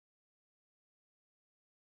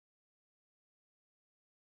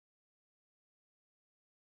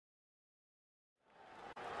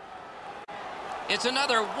It's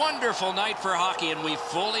another wonderful night for hockey, and we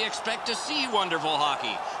fully expect to see wonderful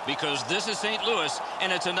hockey because this is St. Louis,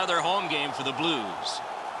 and it's another home game for the Blues.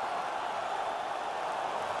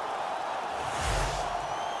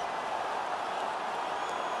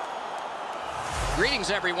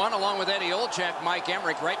 Greetings, everyone, along with Eddie Olczyk, Mike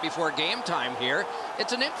Emmerich, right before game time here.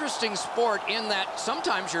 It's an interesting sport in that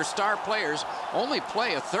sometimes your star players only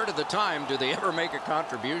play a third of the time. Do they ever make a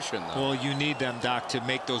contribution, though? Well, you need them, Doc, to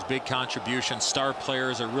make those big contributions. Star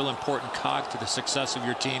players are a real important cog to the success of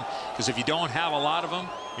your team, because if you don't have a lot of them,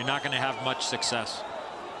 you're not going to have much success.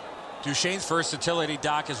 Duchesne's versatility,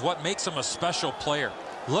 Doc, is what makes him a special player.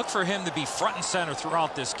 Look for him to be front and center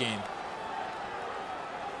throughout this game.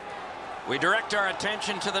 We direct our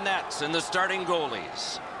attention to the nets and the starting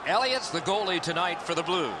goalies. Elliott's the goalie tonight for the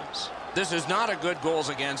Blues. This is not a good goals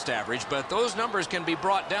against average, but those numbers can be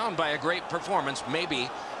brought down by a great performance. Maybe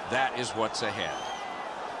that is what's ahead.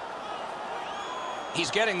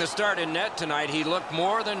 He's getting the start in net tonight. He looked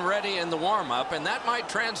more than ready in the warm-up, and that might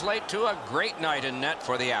translate to a great night in net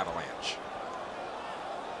for the Avalanche.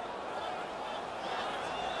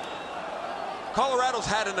 Colorado's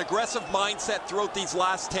had an aggressive mindset throughout these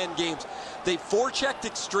last 10 games. They've forechecked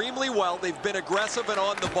extremely well. They've been aggressive and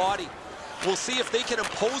on the body. We'll see if they can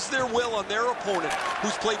impose their will on their opponent,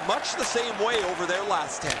 who's played much the same way over their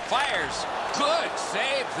last 10. Fires. Good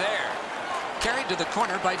save there. Carried to the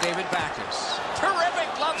corner by David Backes.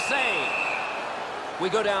 Terrific glove save. We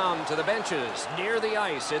go down to the benches. Near the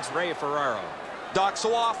ice, it's Ray Ferraro. Doc,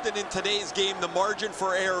 so often in today's game, the margin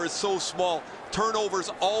for error is so small.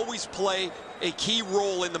 Turnovers always play a key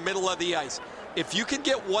role in the middle of the ice. If you can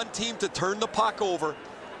get one team to turn the puck over,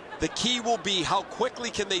 the key will be how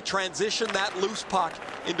quickly can they transition that loose puck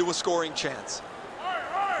into a scoring chance.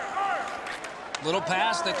 Little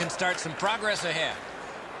pass that can start some progress ahead.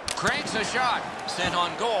 Cranks a shot. Sent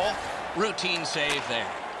on goal. Routine save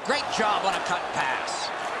there. Great job on a cut pass.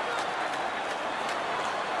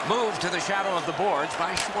 Move to the shadow of the boards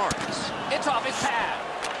by Schwartz. It's off his pad.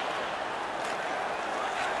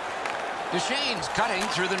 Duchesne's cutting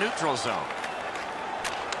through the neutral zone.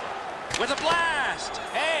 With a blast!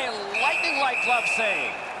 A lightning-like glove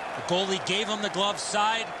save. The goalie gave him the glove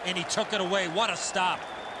side, and he took it away. What a stop.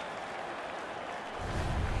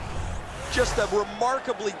 Just a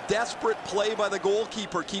remarkably desperate play by the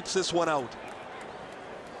goalkeeper keeps this one out.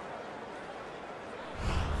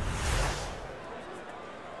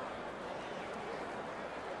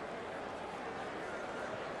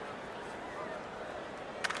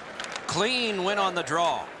 Clean win on the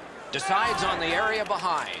draw. Decides on the area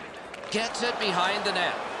behind. Gets it behind the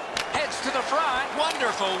net. Heads to the front.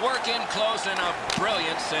 Wonderful work in close and a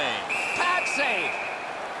brilliant save. Pad save.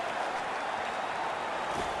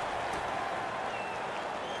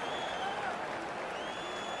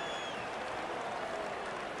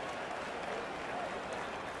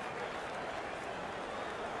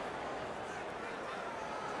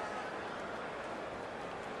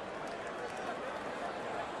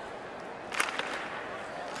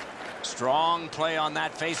 Strong play on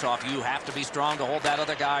that faceoff. You have to be strong to hold that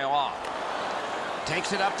other guy off.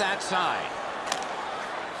 Takes it up that side.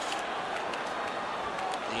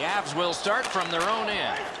 The Avs will start from their own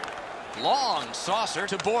end. Long saucer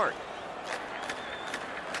to Bort.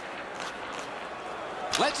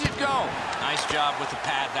 Lets it go. Nice job with the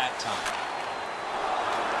pad that time.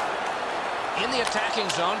 In the attacking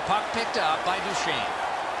zone, puck picked up by Duchesne.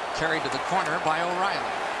 Carried to the corner by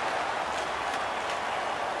O'Reilly.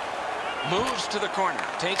 Moves to the corner,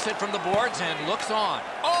 takes it from the boards and looks on.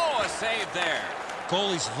 Oh, a save there.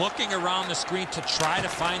 Goalie's looking around the screen to try to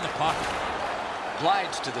find the puck.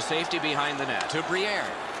 Glides to the safety behind the net to Briere.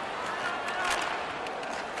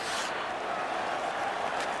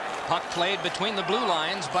 Puck played between the blue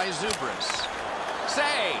lines by Zubris.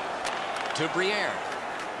 Save to Briere.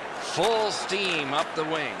 Full steam up the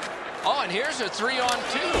wing. Oh, and here's a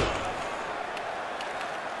 3-on-2.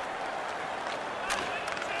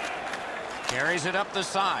 Carries it up the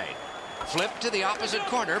side. Flipped to the opposite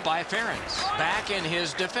corner by Ferentz. Back in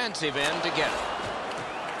his defensive end to get it.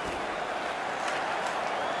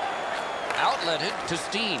 Outletted to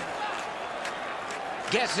Steen.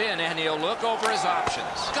 Gets in and he'll look over his options.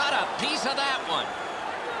 Got a piece of that one.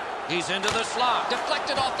 He's into the slot.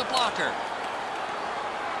 Deflected off the blocker.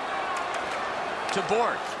 To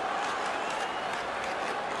Bort.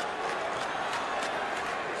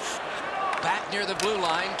 Back near the blue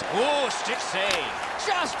line. Oh, stick save.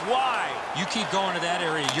 Just wide. You keep going to that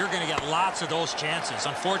area, you're going to get lots of those chances.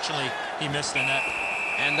 Unfortunately, he missed the net.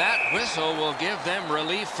 And that whistle will give them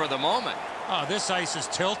relief for the moment. Oh, this ice is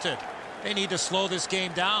tilted. They need to slow this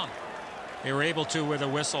game down. They were able to with a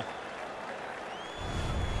whistle.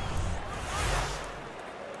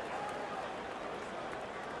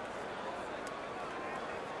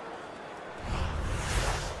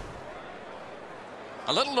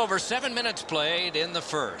 A little over 7 minutes played in the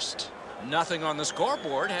first. Nothing on the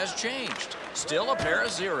scoreboard has changed. Still a pair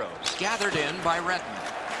of zeros. Gathered in by Redmond.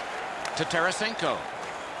 To Tarasenko.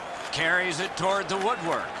 Carries it toward the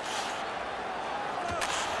woodwork.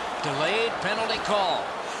 Delayed penalty call.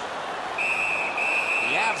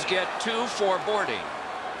 The Avs get 2 for boarding.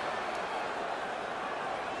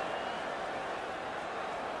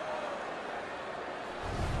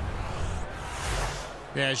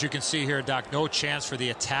 Yeah, as you can see here, Doc, no chance for the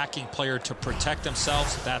attacking player to protect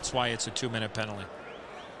themselves. That's why it's a 2-minute penalty.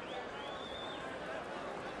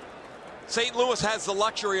 St. Louis has the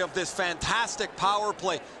luxury of this fantastic power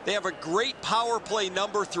play. They have a great power play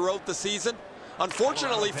number throughout the season.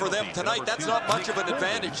 Unfortunately for them tonight, that's not much of an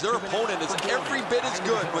advantage. Their opponent is every bit as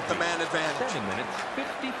good with the man advantage. 7 minutes,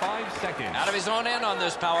 55 seconds. Out of his own end on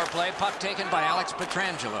this power play. Puck taken by Alex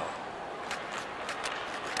Pietrangelo.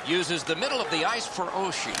 Uses the middle of the ice for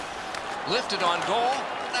Oshie. Lifted on goal.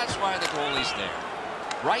 That's why the goalie's there.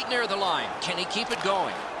 Right near the line. Can he keep it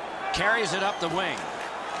going? Carries it up the wing.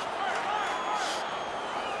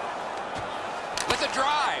 With a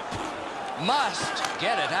drive. Must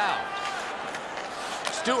get it out.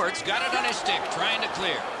 Stewart's got it on his stick, trying to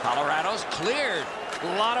clear. Colorado's cleared.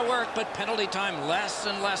 A lot of work, but penalty time less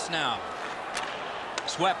and less now.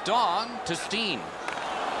 Swept on to Steen.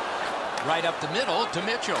 Right up the middle to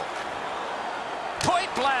Mitchell.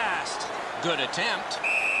 Point blast. Good attempt.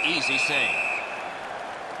 Easy save.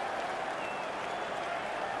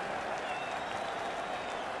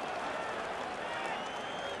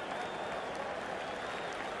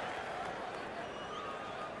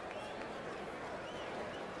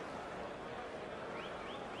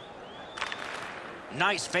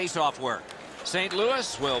 Nice face-off work. St.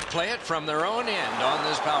 Louis will play it from their own end on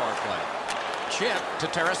this power play. Chip to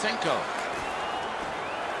Tarasenko.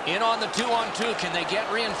 In on the 2-on-2. Can they get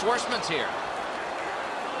reinforcements here?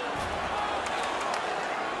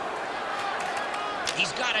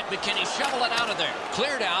 He's got it, but can he shovel it out of there?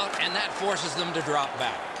 Cleared out, and that forces them to drop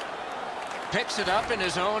back. Picks it up in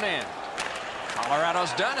his own end.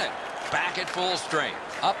 Colorado's done it. Back at full strength.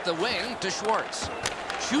 Up the wing to Schwartz.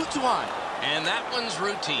 Shoots one. And that one's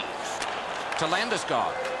routine. To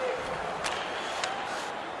Landeskog.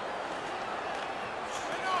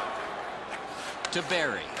 To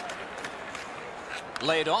Barry.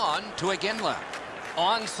 Laid on to Iginla.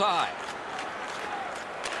 Onside.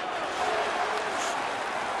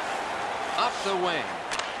 Up the wing.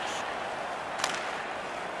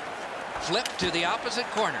 Flip to the opposite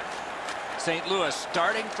corner. St. Louis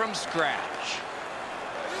starting from scratch.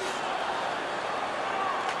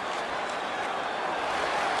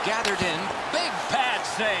 Gathered in. Big pad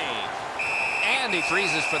save. And he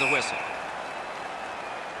freezes for the whistle.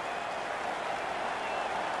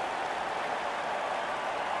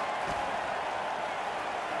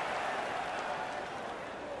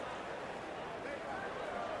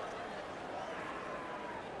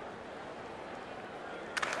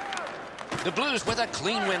 The Blues with a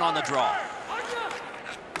clean win on the draw.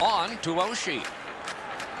 On to Oshie.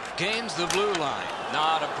 Gains the blue line.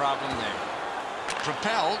 Not a problem there.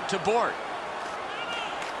 Propelled to Bort.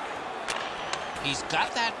 He's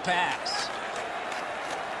got that pass.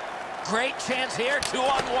 Great chance here.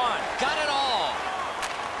 2-on-1. Got it all.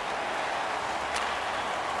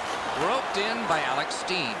 Roped in by Alex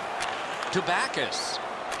Steen. To Backus.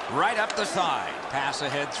 Right up the side. Pass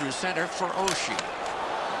ahead through center for Oshie.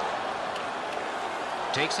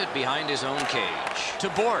 Takes it behind his own cage. To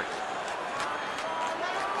Bort.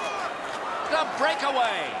 The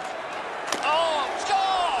breakaway. Oh,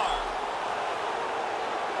 score!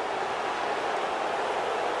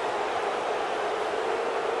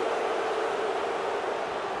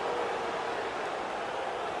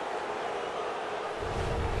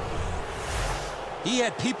 He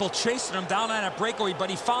had people chasing him down on a breakaway, but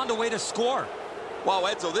he found a way to score. Wow,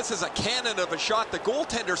 Edzo, this is a cannon of a shot. The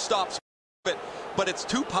goaltender stops it, but it's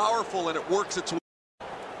too powerful and it works its way.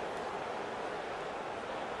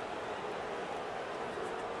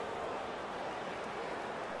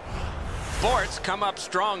 Bort's come up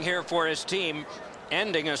strong here for his team,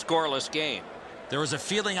 ending a scoreless game. There was a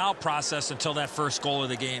feeling out process until that first goal of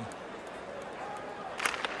the game.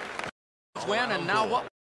 Win, and now what?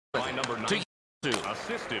 By number 9,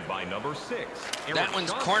 assisted by number 6. That one's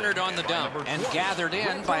cornered on the dump and gathered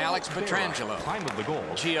in by Alex Pietrangelo. Time of the goal,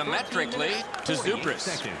 Geometrically to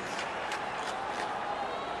Zubris.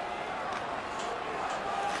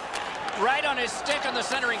 Right on his stick on the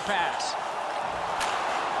centering pass.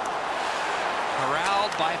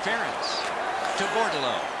 Corralled by Ferentz. To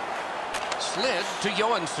Bordeleau. Slid to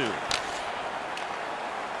Joensuu.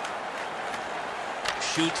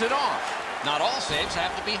 Shoots it off. Not all saves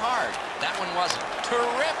have to be hard. That one wasn't.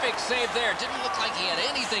 Terrific save there. Didn't look like he had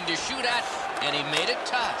anything to shoot at, and he made it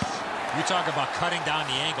tough. You talk about cutting down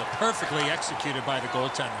the angle. Perfectly executed by the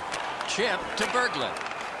goaltender. Chip to Berglund.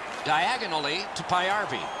 Diagonally to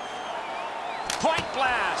Pajärvi. Point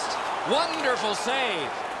blast. Wonderful save.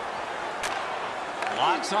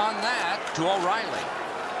 Lots on that to O'Reilly.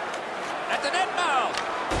 At the net mouth.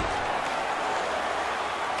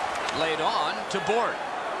 Laid on to Bort.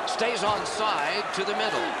 Stays on side to the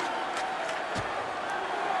middle.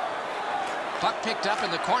 Puck picked up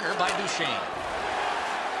in the corner by Duchesne.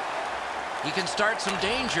 He can start some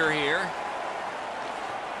danger here.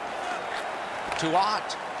 To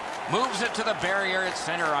Ott. Moves it to the barrier at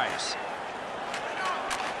center ice.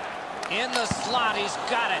 In the slot, he's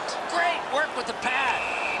got it. Great work with the pad.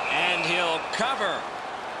 And he'll cover.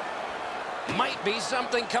 Might be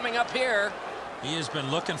something coming up here. He has been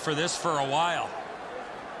looking for this for a while.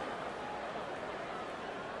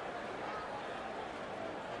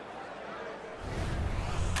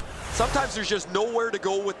 Sometimes there's just nowhere to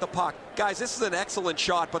go with the puck. Guys, this is an excellent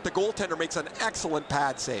shot, but the goaltender makes an excellent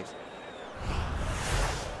pad save.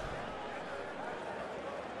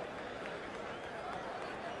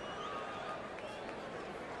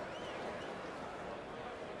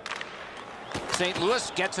 St.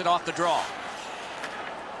 Louis gets it off the draw.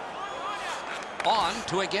 On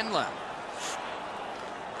to Iginla.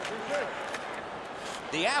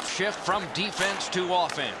 The aft shift from defense to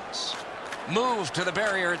offense. Move to the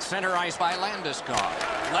barrier at center ice by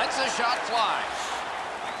Landeskog. Lets a shot fly.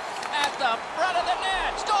 At the front of the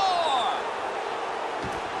net. Score!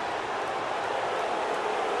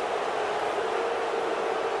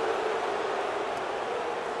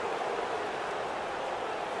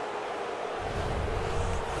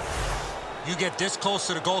 You get this close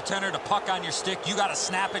to the goaltender, the puck on your stick, you got to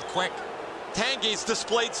snap it quick. Tanguay's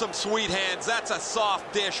displayed some sweet hands. That's a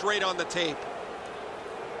soft dish right on the tape.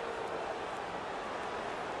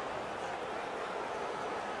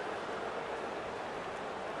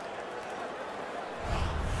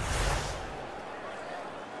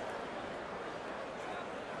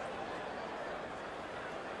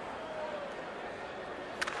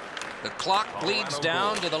 The clock bleeds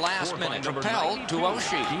down to the last minute. Propelled to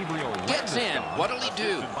Oshie. Gets in. What'll he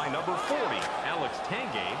do? By number 40, Alex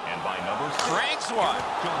Tanguay, and by number 6, Cranks one.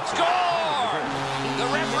 Score! The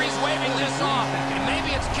referee's waving this off. Maybe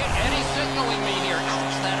it's kicked. And he's signaling me here.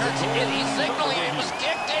 Ouch, that hurts. He's signaling it was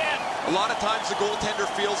kicked in. A lot of times the goaltender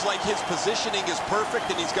feels like his positioning is perfect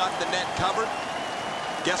and he's got the net covered.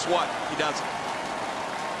 Guess what? He doesn't.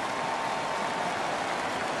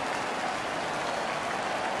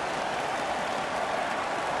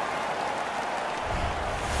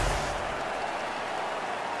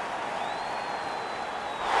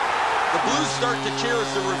 Blues start to cheer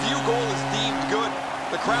as the review goal is deemed good.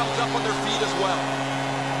 The crowd's up on their feet as well.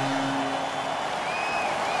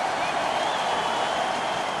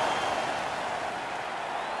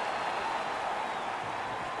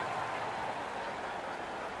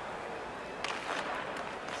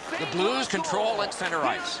 The Blues control at center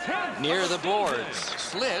ice. Near the boards.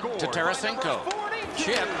 Slid to Tarasenko.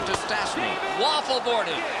 Chip to Stastny. Waffle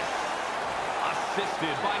boarded.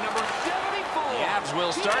 assisted by number 74. The Avs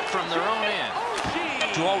will start from their own end.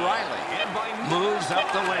 To O'Reilly. Moves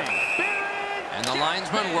up the wing. And the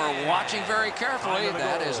linesmen were watching very carefully.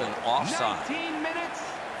 That is an offside. 19 minutes,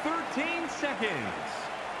 13 seconds.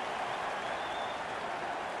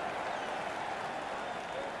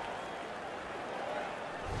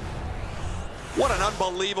 What an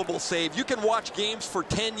unbelievable save. You can watch games for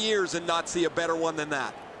 10 years and not see a better one than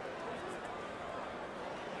that.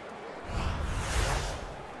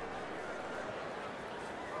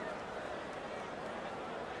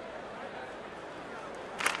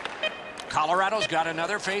 Colorado's got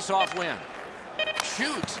another face-off win.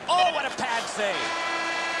 Shoots. Oh, what a pad save.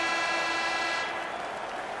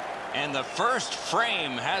 And the first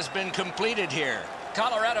frame has been completed here.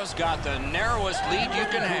 Colorado's got the narrowest lead you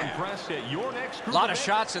can have. A lot of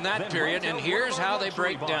shots in that period, and here's how they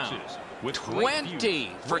break down.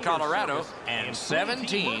 20 for Colorado and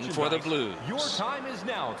 17 for the Blues. Your time is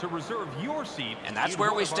now to reserve your seat. And that's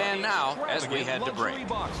where we stand now as we head to break.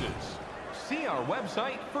 See our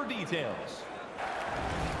website for details.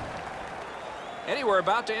 Eddie, we're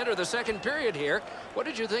about to enter the second period here. What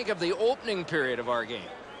did you think of the opening period of our game?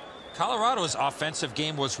 Colorado's offensive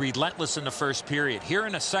game was relentless in the first period. Here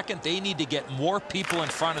in the second, they need to get more people in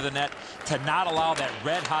front of the net to not allow that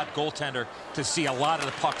red-hot goaltender to see a lot of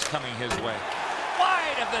the pucks coming his way.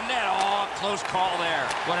 Wide of the net. Oh, close call there.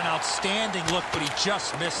 What an outstanding look, but he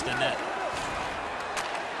just missed the net.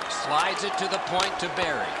 Slides it to the point to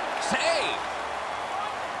Barry. Save.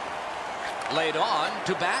 Laid on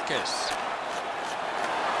to Backus.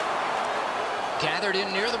 Gathered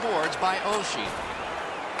in near the boards by Oshie.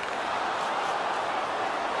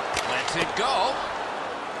 Lets it go.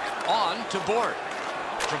 On to Bort.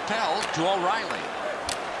 Propelled to O'Reilly.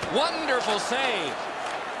 Wonderful save.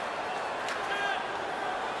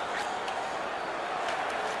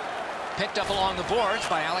 Picked up along the boards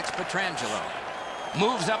by Alex Pietrangelo.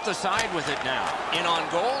 Moves up the side with it now. In on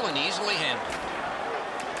goal and easily handled.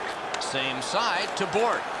 Same side to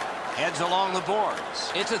Bort. Heads along the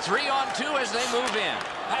boards. It's a 3-on-2 as they move in.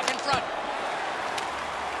 Back in front.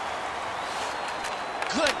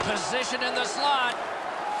 Good position in the slot.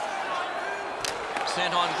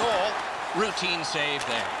 Sent on goal. Routine save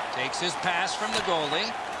there. Takes his pass from the goalie.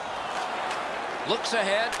 Looks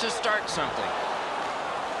ahead to start something.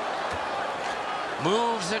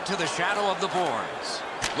 Moves it to the shadow of the boards.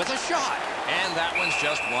 With a shot. And that one's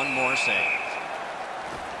just one more save.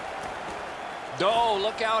 Oh,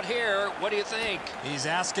 look out here. What do you think? He's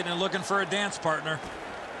asking and looking for a dance partner.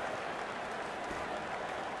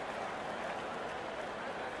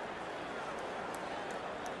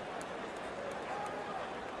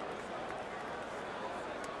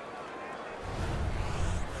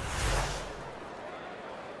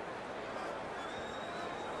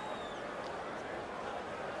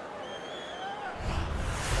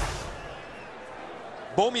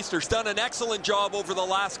 Bouwmeester's done an excellent job over the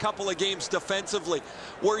last couple of games defensively.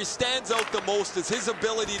 Where he stands out the most is his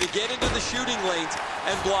ability to get into the shooting lanes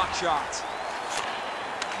and block shots.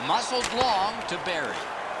 Muscled long to Barry.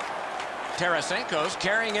 Tarasenko's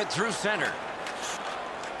carrying it through center.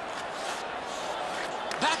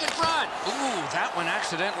 Back in front. Ooh, that one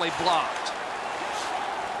accidentally blocked.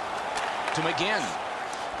 To McGinn.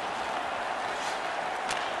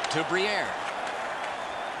 To Briere.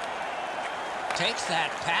 Takes that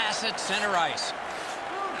pass at center ice.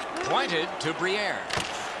 Pointed to Briere.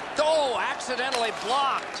 Oh, accidentally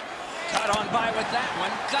blocked. Got on by with that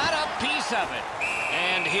one. Got a piece of it.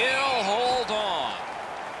 And he'll hold on.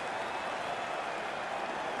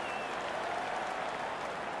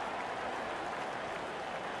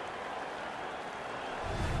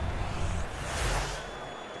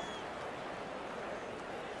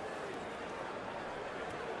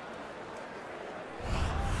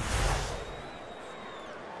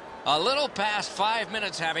 A little past 5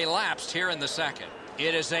 minutes have elapsed here in the second.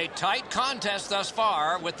 It is a tight contest thus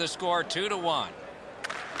far with the score 2-1.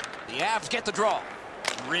 The Avs get the draw.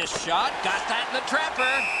 Wrist shot. Got that in the trapper.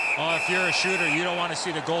 Oh, if you're a shooter, you don't want to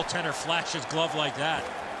see the goaltender flash his glove like that.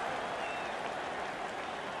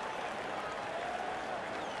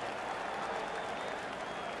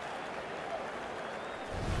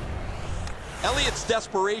 Elliott's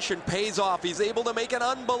desperation pays off. He's able to make an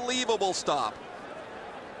unbelievable stop.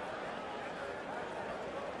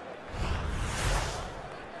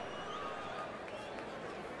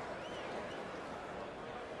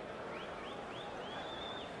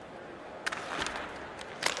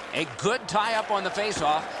 A good tie-up on the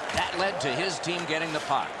face-off. That led to his team getting the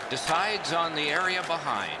puck. Decides on the area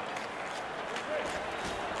behind.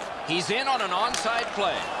 He's in on an onside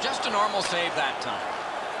play. Just a normal save that time.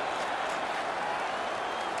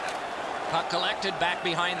 Puck collected back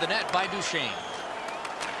behind the net by Duchesne.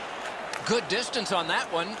 Good distance on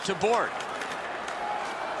that one to Bort.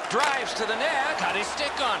 Drives to the net. Got his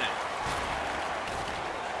stick on it.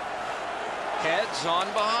 Heads on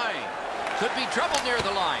behind. Could be trouble near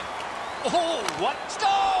the line. Oh, what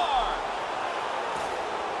star!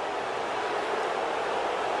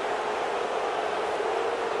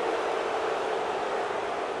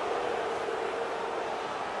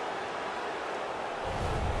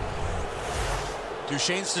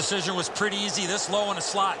 Duchesne's decision was pretty easy this low in a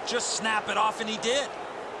slot. Just snap it off, and he did.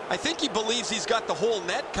 I think he believes he's got the whole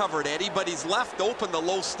net covered, Eddie, but he's left open the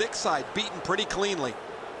low stick side, beaten pretty cleanly.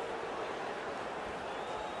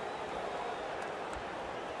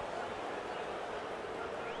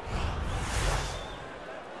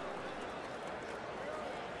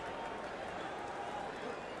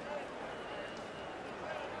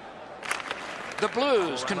 The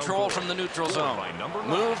Blues control from the neutral zone.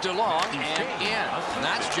 Moved along and in. And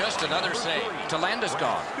that's just another save to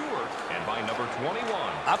Landeskog. And by number 21.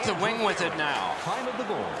 Up the wing with it now. Time of the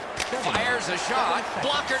goal. Fires a shot.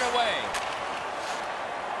 Blockered away.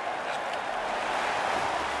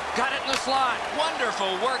 Got it in the slot.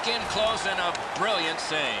 Wonderful work in close and a brilliant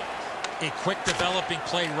save. A quick developing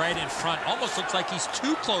play right in front. Almost looks like he's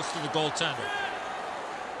too close to the goaltender.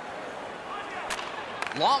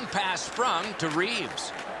 Long pass sprung to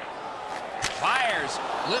Reeves. Fires.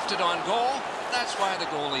 Lifted on goal. That's why the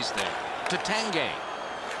goalie's there. To Tanguay.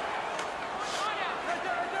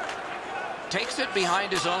 Takes it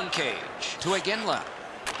behind his own cage to Iginla.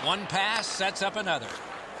 One pass sets up another.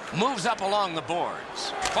 Moves up along the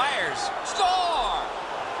boards. Fires. Score!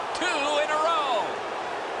 2 in a row.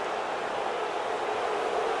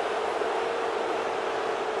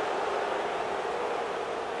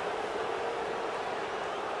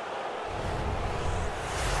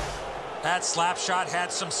 That slap shot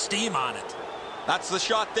had some steam on it. That's the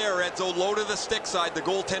shot there, Edzo. Low to the stick side. The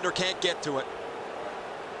goaltender can't get to it.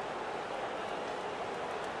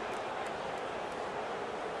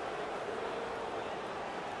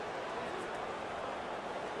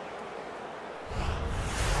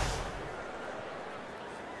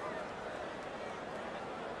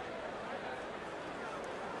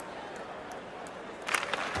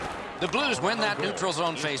 The Blues win that neutral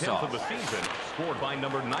zone faceoff.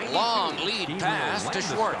 Long lead pass to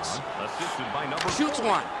Schwartz. Shoots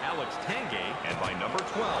one. Alex Tanguay, and by number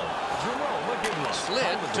 12,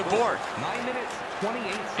 Slid to Bort. 9 minutes,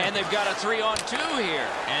 28 seconds. And they've got a 3-on-2 here.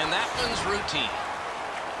 And that one's routine.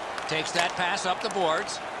 Takes that pass up the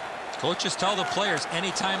boards. Coaches tell the players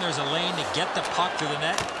anytime there's a lane to get the puck to the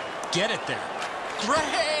net, get it there.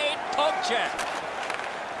 Great poke check.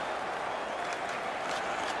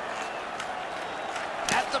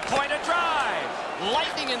 At the point of drive.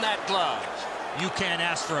 Lightning in that glove. You can't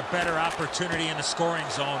ask for a better opportunity in the scoring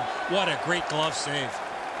zone. What a great glove save.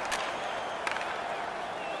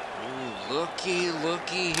 Ooh, looky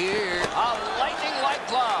here. A lightning-like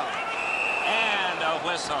glove. And a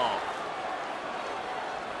whistle.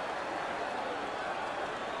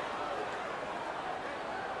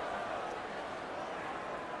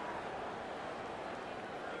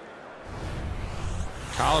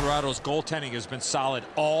 Colorado's goaltending has been solid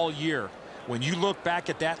all year. When you look back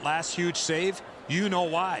at that last huge save, you know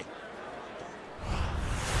why.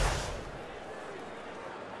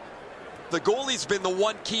 The goalie's been the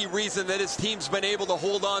one key reason that his team's been able to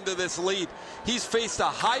hold on to this lead. He's faced a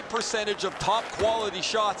high percentage of top quality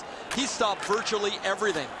shots. He stopped virtually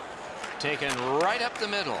everything. Taken right up the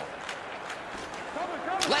middle.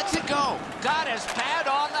 Lets it go. Got his pad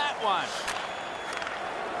on that one.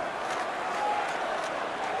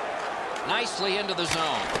 Nicely into the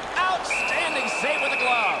zone. Outstanding save with the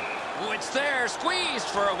glove. Ooh, it's there. Squeezed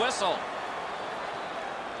for a whistle.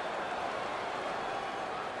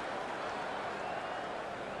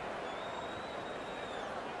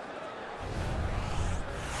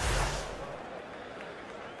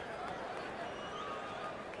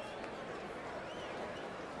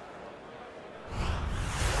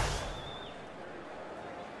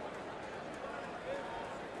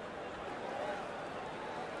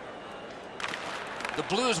 The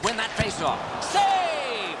Blues win that faceoff.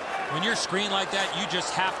 Save! When you're screened like that, you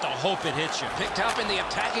just have to hope it hits you. Picked up in the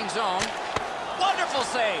attacking zone. Wonderful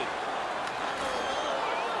save.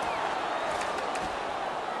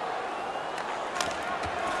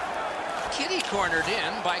 Kitty cornered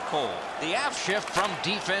in by Cole. The half shift from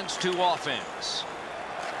defense to offense.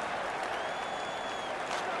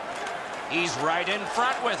 He's right in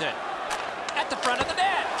front with it. At the front of the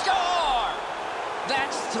net. Score!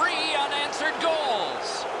 That's 3 unanswered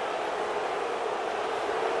goals.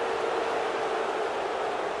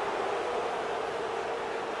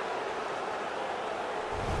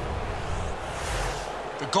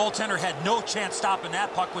 The goaltender had no chance stopping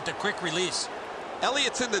that puck with the quick release.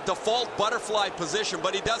 Elliott's in the default butterfly position,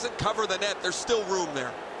 but he doesn't cover the net. There's still room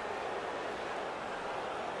there.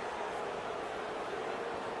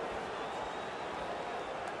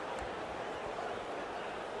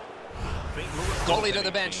 Goalie to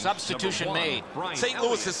the bench. Substitution made. St.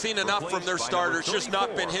 Louis has seen enough from their starters. Just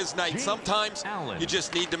not been his night. Sometimes you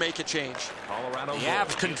just need to make a change. The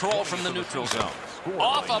Avs control from the neutral zone.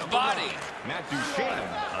 Off a body.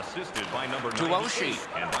 To Oshie.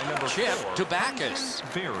 Chip to Backus.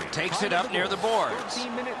 Takes it up near the boards.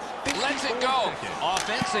 Lets it go.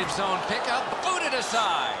 Offensive zone pickup. Booted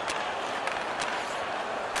aside.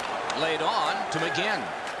 Laid on to McGinn.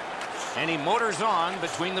 And he motors on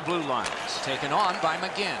between the blue lines. Taken on by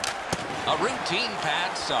McGinn. A routine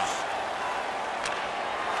pad stop.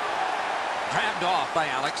 Grabbed off by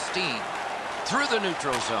Alex Steen. Through the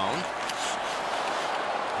neutral zone.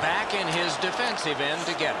 Back in his defensive end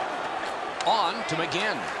to get it. On to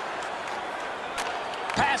McGinn.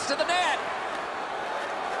 Pass to the net.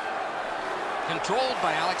 Controlled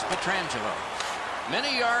by Alex Pietrangelo.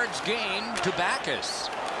 Many yards gained to Backus.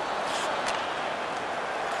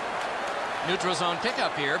 Neutral zone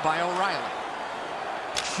pickup here by O'Reilly.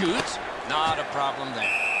 Shoots. Not a problem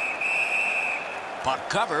there. Puck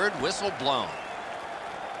covered. Whistle blown.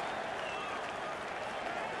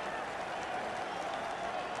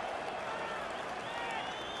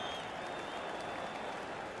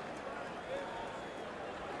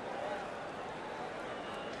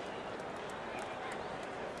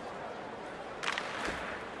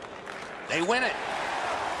 They win it.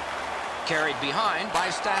 Carried behind by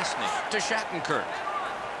Stastny to Shattenkirk.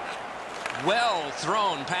 Well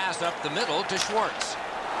thrown pass up the middle to Schwartz.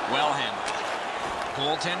 Well handled.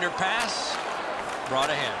 Goaltender pass. Brought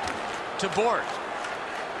ahead to Bort.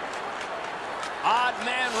 Odd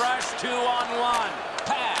man rush, 2-on-1.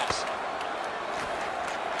 Pass.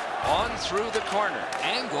 On through the corner.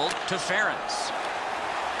 Angled to Ferentz.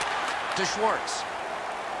 To Schwartz.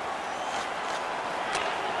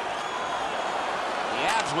 The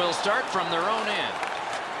Avs will start from their own end.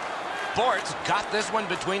 Bort's got this one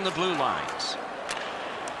between the blue lines.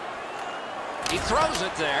 He throws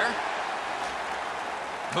it there.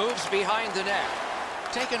 Moves behind the net.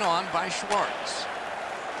 Taken on by Schwartz.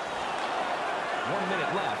 1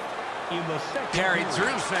 minute left in the second. Carried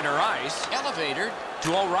through center ice. Elevated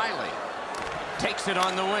to O'Reilly. Takes it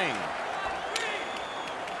on the wing.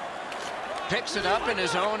 Picks it up in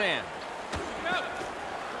his own end.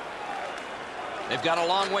 They've got a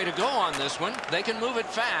long way to go on this one. They can move it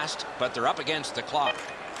fast, but they're up against the clock.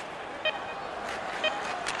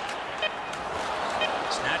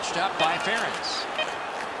 Snatched up by Ferentz.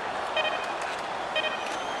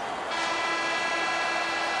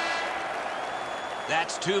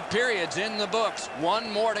 That's 2 periods in the books.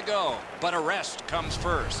 1 more to go, but a rest comes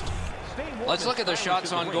first. Let's look at the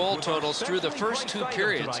shots on goal totals through the first 2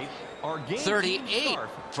 periods. 38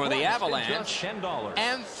 for the Avalanche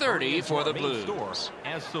and 30 for the Blues.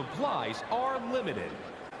 As supplies are limited.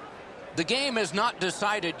 The game is not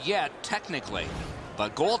decided yet technically,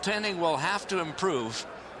 but goaltending will have to improve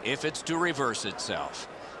if it's to reverse itself.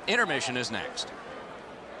 Intermission is next.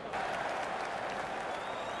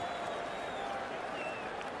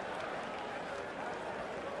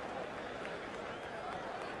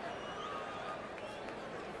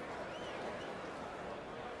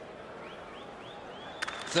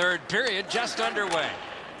 Third period just underway.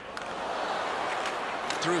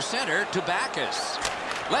 Through center to Backus.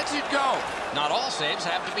 Lets it go. Not all saves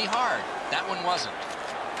have to be hard. That one wasn't.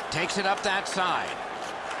 Takes it up that side.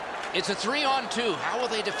 It's a 3-on-2. How will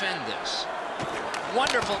they defend this?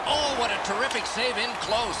 Wonderful. Oh, what a terrific save in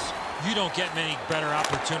close. You don't get many better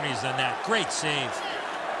opportunities than that. Great save.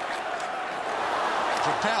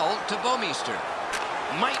 Propelled to Bouwmeester.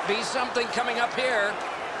 Might be something coming up here.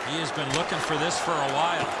 He has been looking for this for a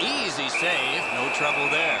while. Easy save, no trouble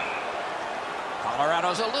there.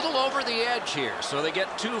 Colorado's a little over the edge here, so they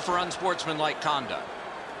get 2 for unsportsmanlike conduct.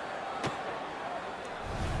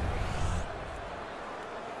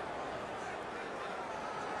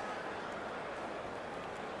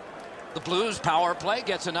 The Blues power play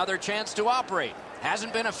gets another chance to operate.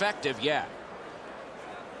 Hasn't been effective yet.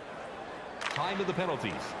 Time of the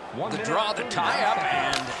penalties. The draw, the tie-up,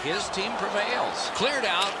 and his team prevails. Cleared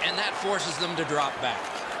out, and that forces them to drop back.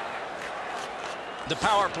 The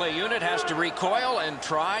power play unit has to recoil and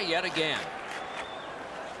try yet again.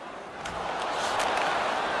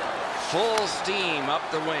 Full steam up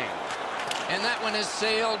the wing. And that one is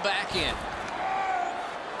sailed back in.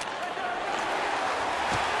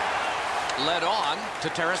 Led on to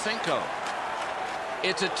Tarasenko.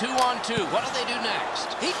 It's a 2-on-2. What do they do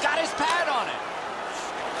next? He got his pad on it.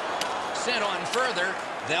 Sent on further.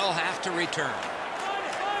 They'll have to return.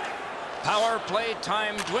 Power play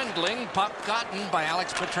time dwindling. Puck gotten by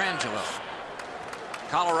Alex Pietrangelo.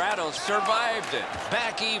 Colorado survived it.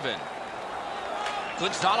 Back even.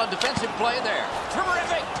 Good solid defensive play there.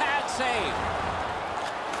 Terrific pad save.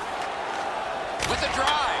 With the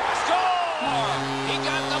drive. Score! He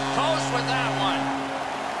got the post with that one.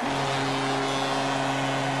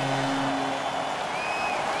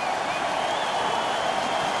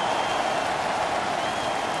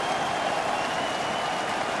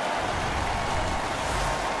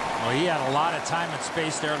 He had a lot of time and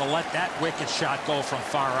space there to let that wicked shot go from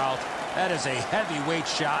far out. That is a heavyweight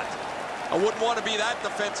shot. I wouldn't want to be that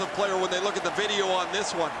defensive player when they look at the video on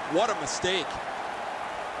this one. What a mistake.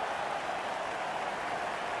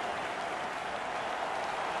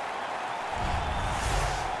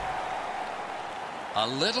 A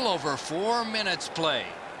little over 4 minutes play.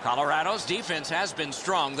 Colorado's defense has been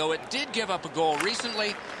strong, though it did give up a goal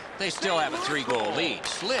recently. They still have a 3-goal lead.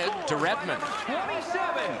 Slid to Redmond.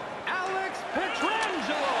 27, Alex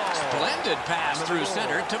Pietrangelo. Splendid pass through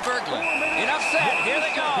center to Berglund. Enough said. Here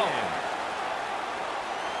they go.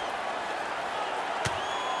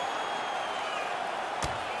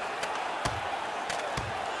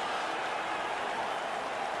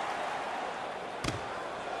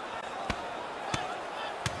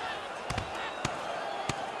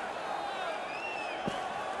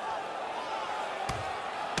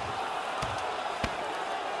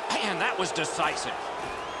 Man, that was decisive.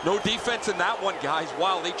 No defense in that one, guys.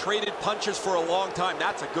 Wow, they traded punches for a long time.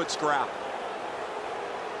 That's a good scrap.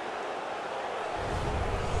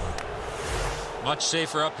 Much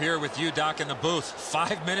safer up here with you, Doc, in the booth.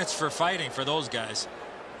 5 minutes for fighting for those guys.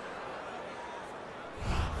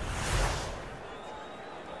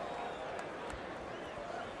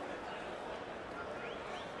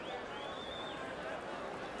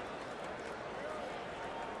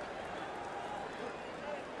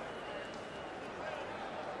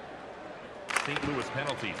 St. Louis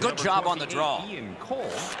penalties. Good job on the draw. Ian Cole,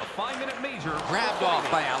 a 5-minute major. Grabbed off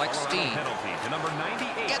by Alex Steen. Penalty to number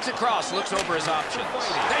 98. Gets across, looks over his options.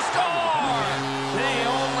 They score! They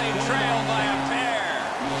only trail by a pair.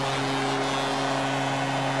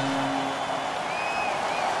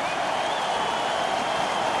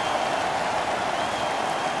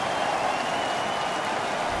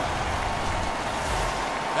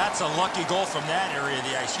 That's a lucky goal from that area of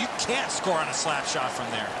the ice. You can't score on a slap shot from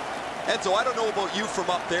there. Enzo, I don't know about you from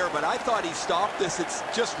up there, but I thought he stopped this. It's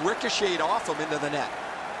just ricocheted off him into the net.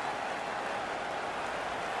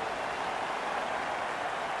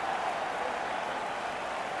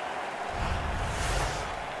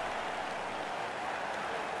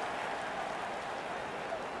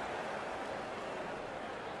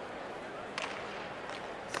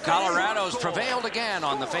 Colorado's prevailed again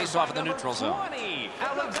on the faceoff of the neutral zone.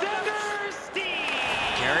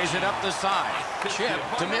 Carries it up the side. Chip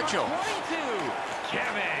to Mitchell.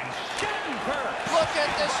 Look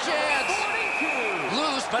at this chance.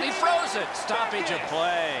 Loose, but he froze it. Stoppage of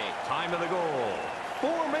play. Time of the goal.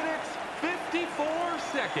 4 minutes, 54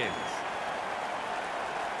 seconds.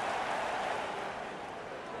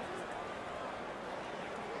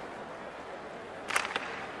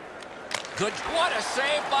 Good. What a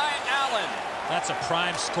save by Allen. That's a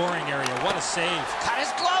prime scoring area. What a save. Got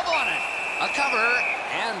his glove on it. A cover,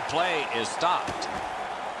 and play is stopped.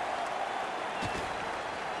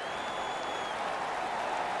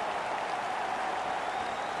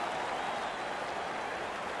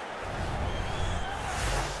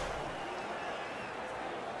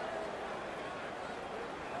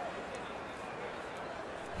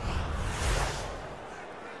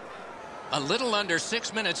 A little under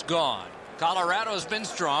 6 minutes gone. Colorado's been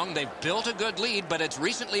strong. They've built a good lead, but it's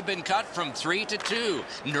recently been cut from 3 to 2.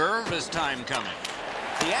 Nervous time coming.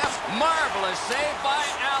 The F, marvelous save by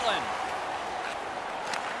Allen.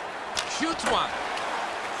 Shoots one.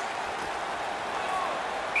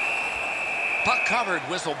 Puck covered,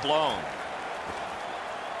 whistle blown.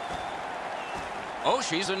 Oh,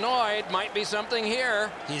 she's annoyed. Might be something here.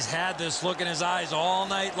 He's had this look in his eyes all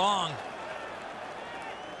night long.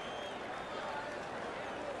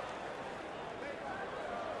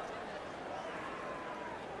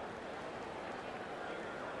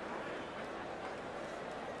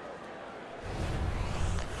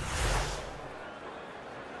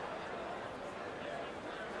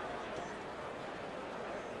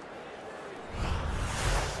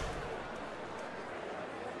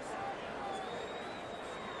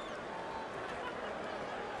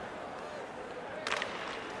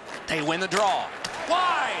 They win the draw.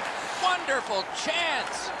 Wide. Wonderful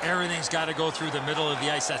chance. Everything's got to go through the middle of the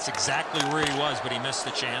ice. That's exactly where he was, but he missed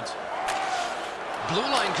the chance. Blue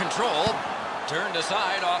line control. Turned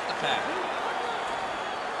aside off the pad.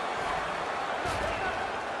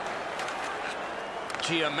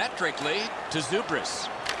 Geometrically to Zubris.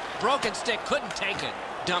 Broken stick, couldn't take it.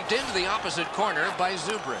 Dumped into the opposite corner by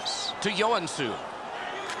Zubris. To Joensuu.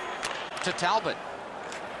 To Talbot.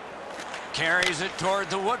 Carries it toward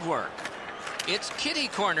the woodwork. It's Kitty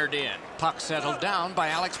cornered in. Puck settled down by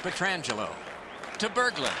Alex Pietrangelo. To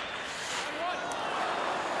Berglund.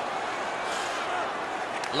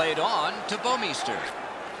 Laid on to Bouwmeester.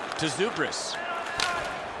 To Zubris.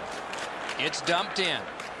 It's dumped in.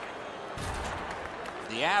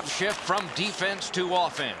 The Avs shift from defense to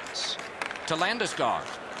offense. To Landeskog.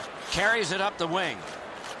 Carries it up the wing.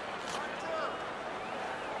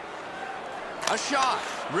 A shot.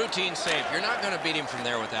 Routine save. You're not going to beat him from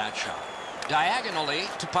there with that shot. Diagonally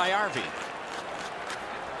to Pajärvi.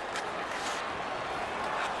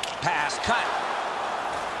 Pass cut.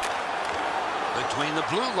 Between the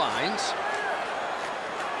blue lines.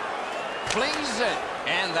 Flings it.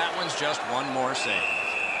 And that one's just one more save.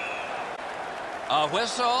 A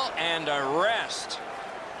whistle and a rest.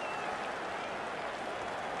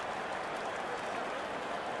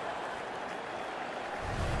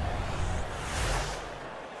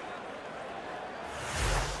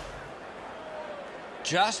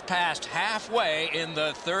 Just past halfway in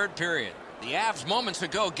the third period. The Avs moments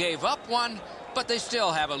ago gave up one, but they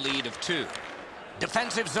still have a lead of 2.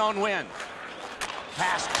 Defensive zone win.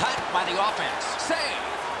 Pass cut by the offense. Save.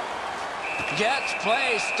 Gets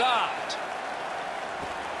play stopped.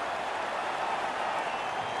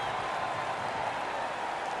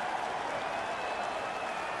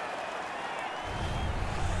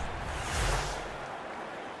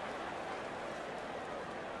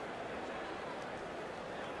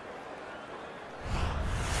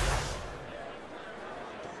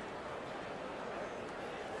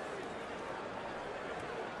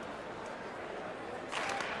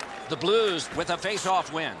 The Blues with a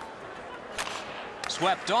face-off win.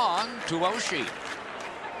 Swept on to Oshie.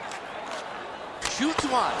 Shoots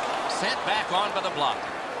one. Sent back on by the blocker.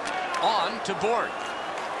 On to Bort.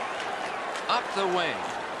 Up the wing.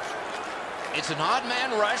 It's an odd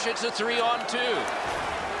man rush. It's a 3-on-2.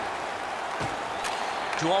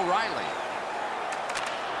 To O'Reilly.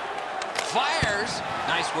 Fires.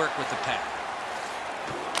 Nice work with the pad.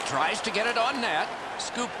 Tries to get it on net.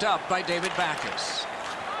 Scooped up by David Backes.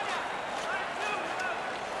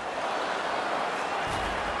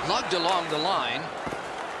 Lugged along the line.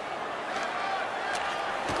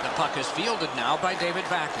 The puck is fielded now by David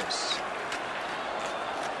Backes.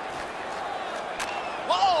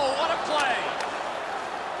 Whoa, what a play!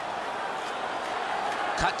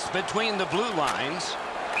 Cuts between the blue lines.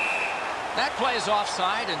 That play is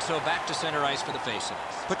offside, and so back to center ice for the faceoff.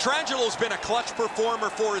 Petrangelo's been a clutch performer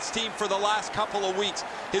for his team for the last couple of weeks.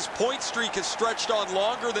 His point streak has stretched on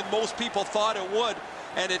longer than most people thought it would,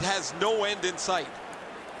 and it has no end in sight.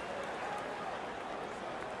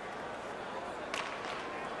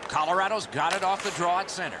 Colorado's got it off the draw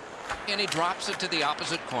at center, and he drops it to the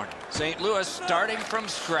opposite corner. St. Louis starting from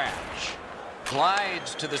scratch.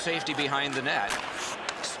 Glides to the safety behind the net.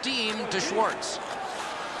 Steam to Schwartz.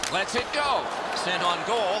 Lets it go. Sent on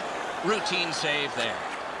goal. Routine save there.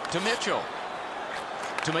 To Mitchell.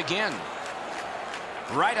 To McGinn.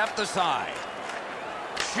 Right up the side.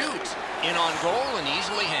 Shoots. In on goal and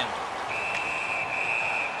easily handled.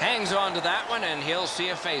 Hangs on to that one, and he'll see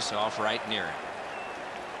a face-off right near him.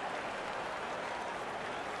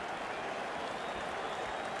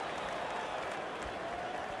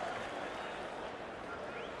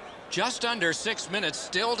 Just under 6 minutes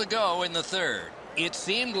still to go in the third. It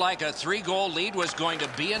seemed like a 3-goal lead was going to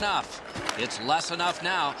be enough. It's less enough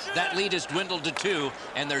now. That lead has dwindled to 2,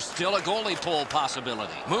 and there's still a goalie pull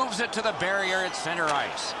possibility. Moves it to the barrier at center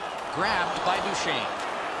ice. Grabbed by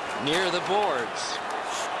Duchesne. Near the boards.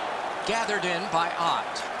 Gathered in by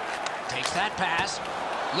Ott. Takes that pass.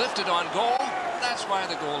 Lifted on goal. That's why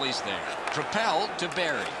the goalie's there. Propelled to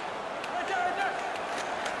Barry.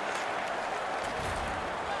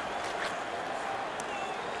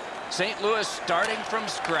 St. Louis starting from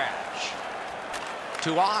scratch.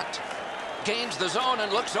 To Ott. Gains the zone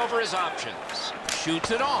and looks over his options. Shoots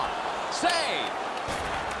it on. Save!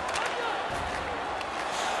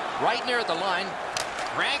 Right near the line.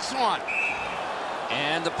 Cranks one.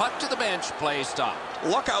 And the puck to the bench. Play stopped.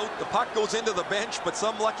 Look out. The puck goes into the bench, but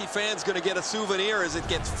some lucky fan's going to get a souvenir as it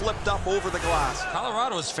gets flipped up over the glass.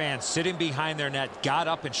 Colorado's fans sitting behind their net got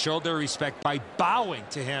up and showed their respect by bowing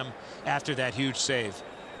to him after that huge save.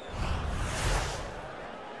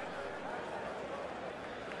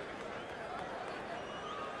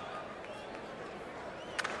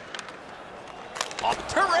 A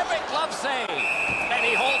terrific glove save, and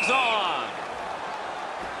he holds on.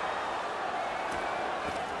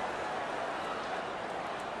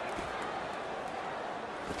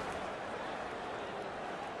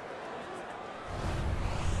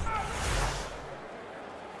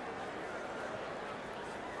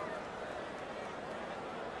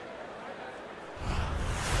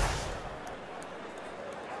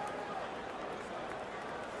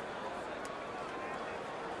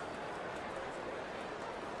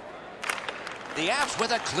 The Avs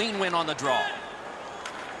with a clean win on the draw.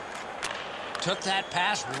 Took that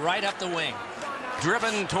pass right up the wing.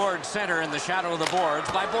 Driven toward center in the shadow of the boards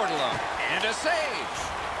by Bordelot. And a save.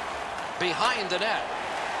 Behind the net.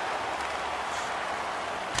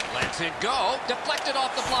 Lets it go. Deflected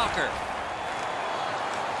off the blocker.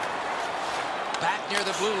 Back near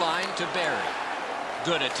the blue line to Barry.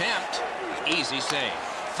 Good attempt. Easy save.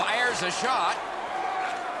 Fires a shot.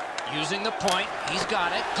 Using the point. He's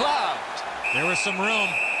got it. Gloved. There was some room.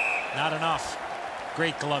 Not enough.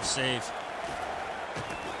 Great glove save.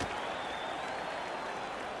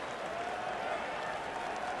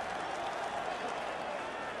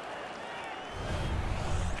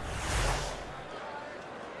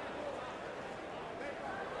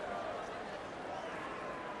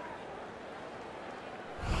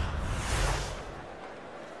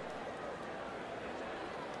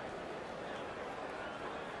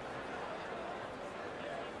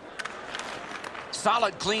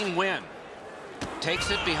 Solid, clean win.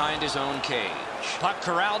 takes it behind his own cage. Puck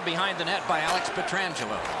corralled behind the net by Alex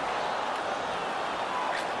Pietrangelo.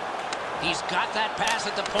 He's got that pass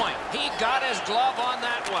at the point. He got his glove on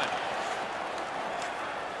that one.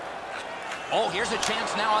 Oh, here's a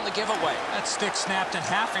chance now on the giveaway. That stick snapped in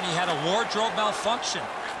half, and he had a wardrobe malfunction.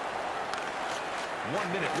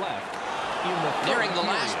 1 minute left in the Nearing the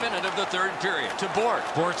third last period. minute of the third period to Bort.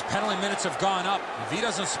 Bort's penalty minutes have gone up. If he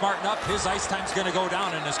doesn't smarten up, his ice time's going to go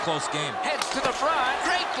down in this close game. Heads to the front.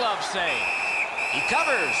 Great glove save. He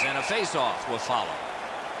covers, and a face-off will follow.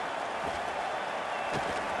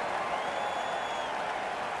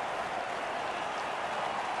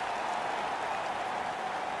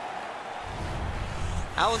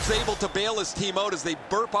 Allen's able to bail his team out as they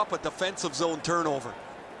burp up a defensive zone turnover.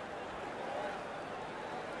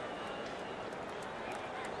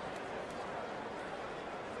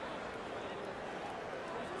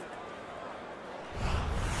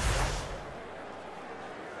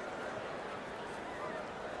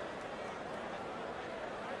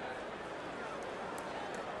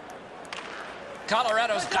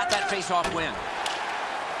 Colorado's got that face-off win.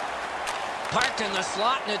 Parked in the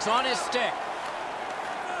slot, and it's on his stick.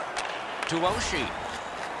 To Oshie.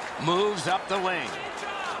 Moves up the wing.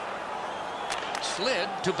 Slid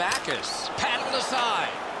to Backus. Paddled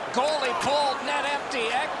aside. Goalie pulled, net empty.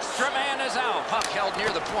 Extra man is out. Puck held near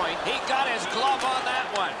the point. He got his glove on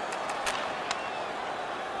that one.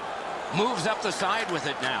 Moves up the side with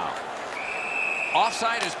it now.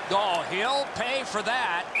 Offside is... Oh, he'll pay for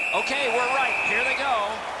that. Okay, we're right. Here they go.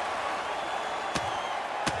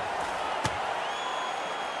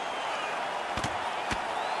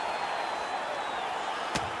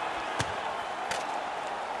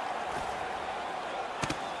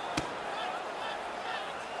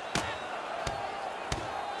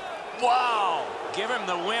 Wow. Give him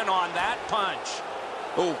the win on that punch.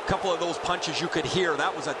 Oh, a couple of those punches you could hear.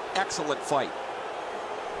 That was an excellent fight.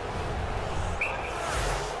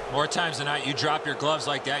 More times than not, you drop your gloves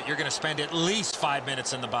like that, you're going to spend at least 5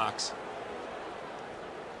 minutes in the box.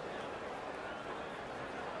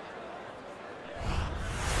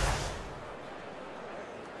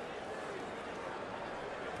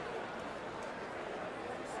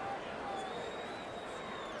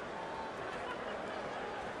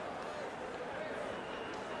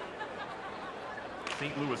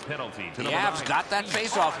 St. Louis penalty. The Avs got that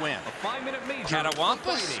face-off win. A 5-minute major.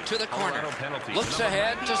 Catawampus to the corner. Looks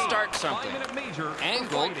ahead to start something.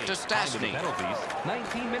 Angled to Stastny.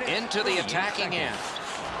 Into the attacking end.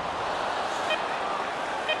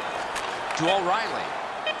 To O'Reilly.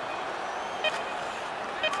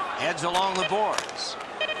 Heads along the boards.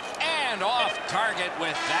 And off target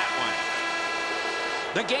with that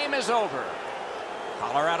one. The game is over.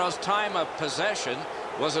 Colorado's time of possession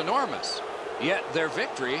was enormous. Yet their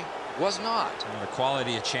victory was not. The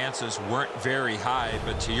quality of chances weren't very high,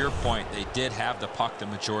 but to your point, they did have the puck the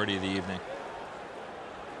majority of the evening.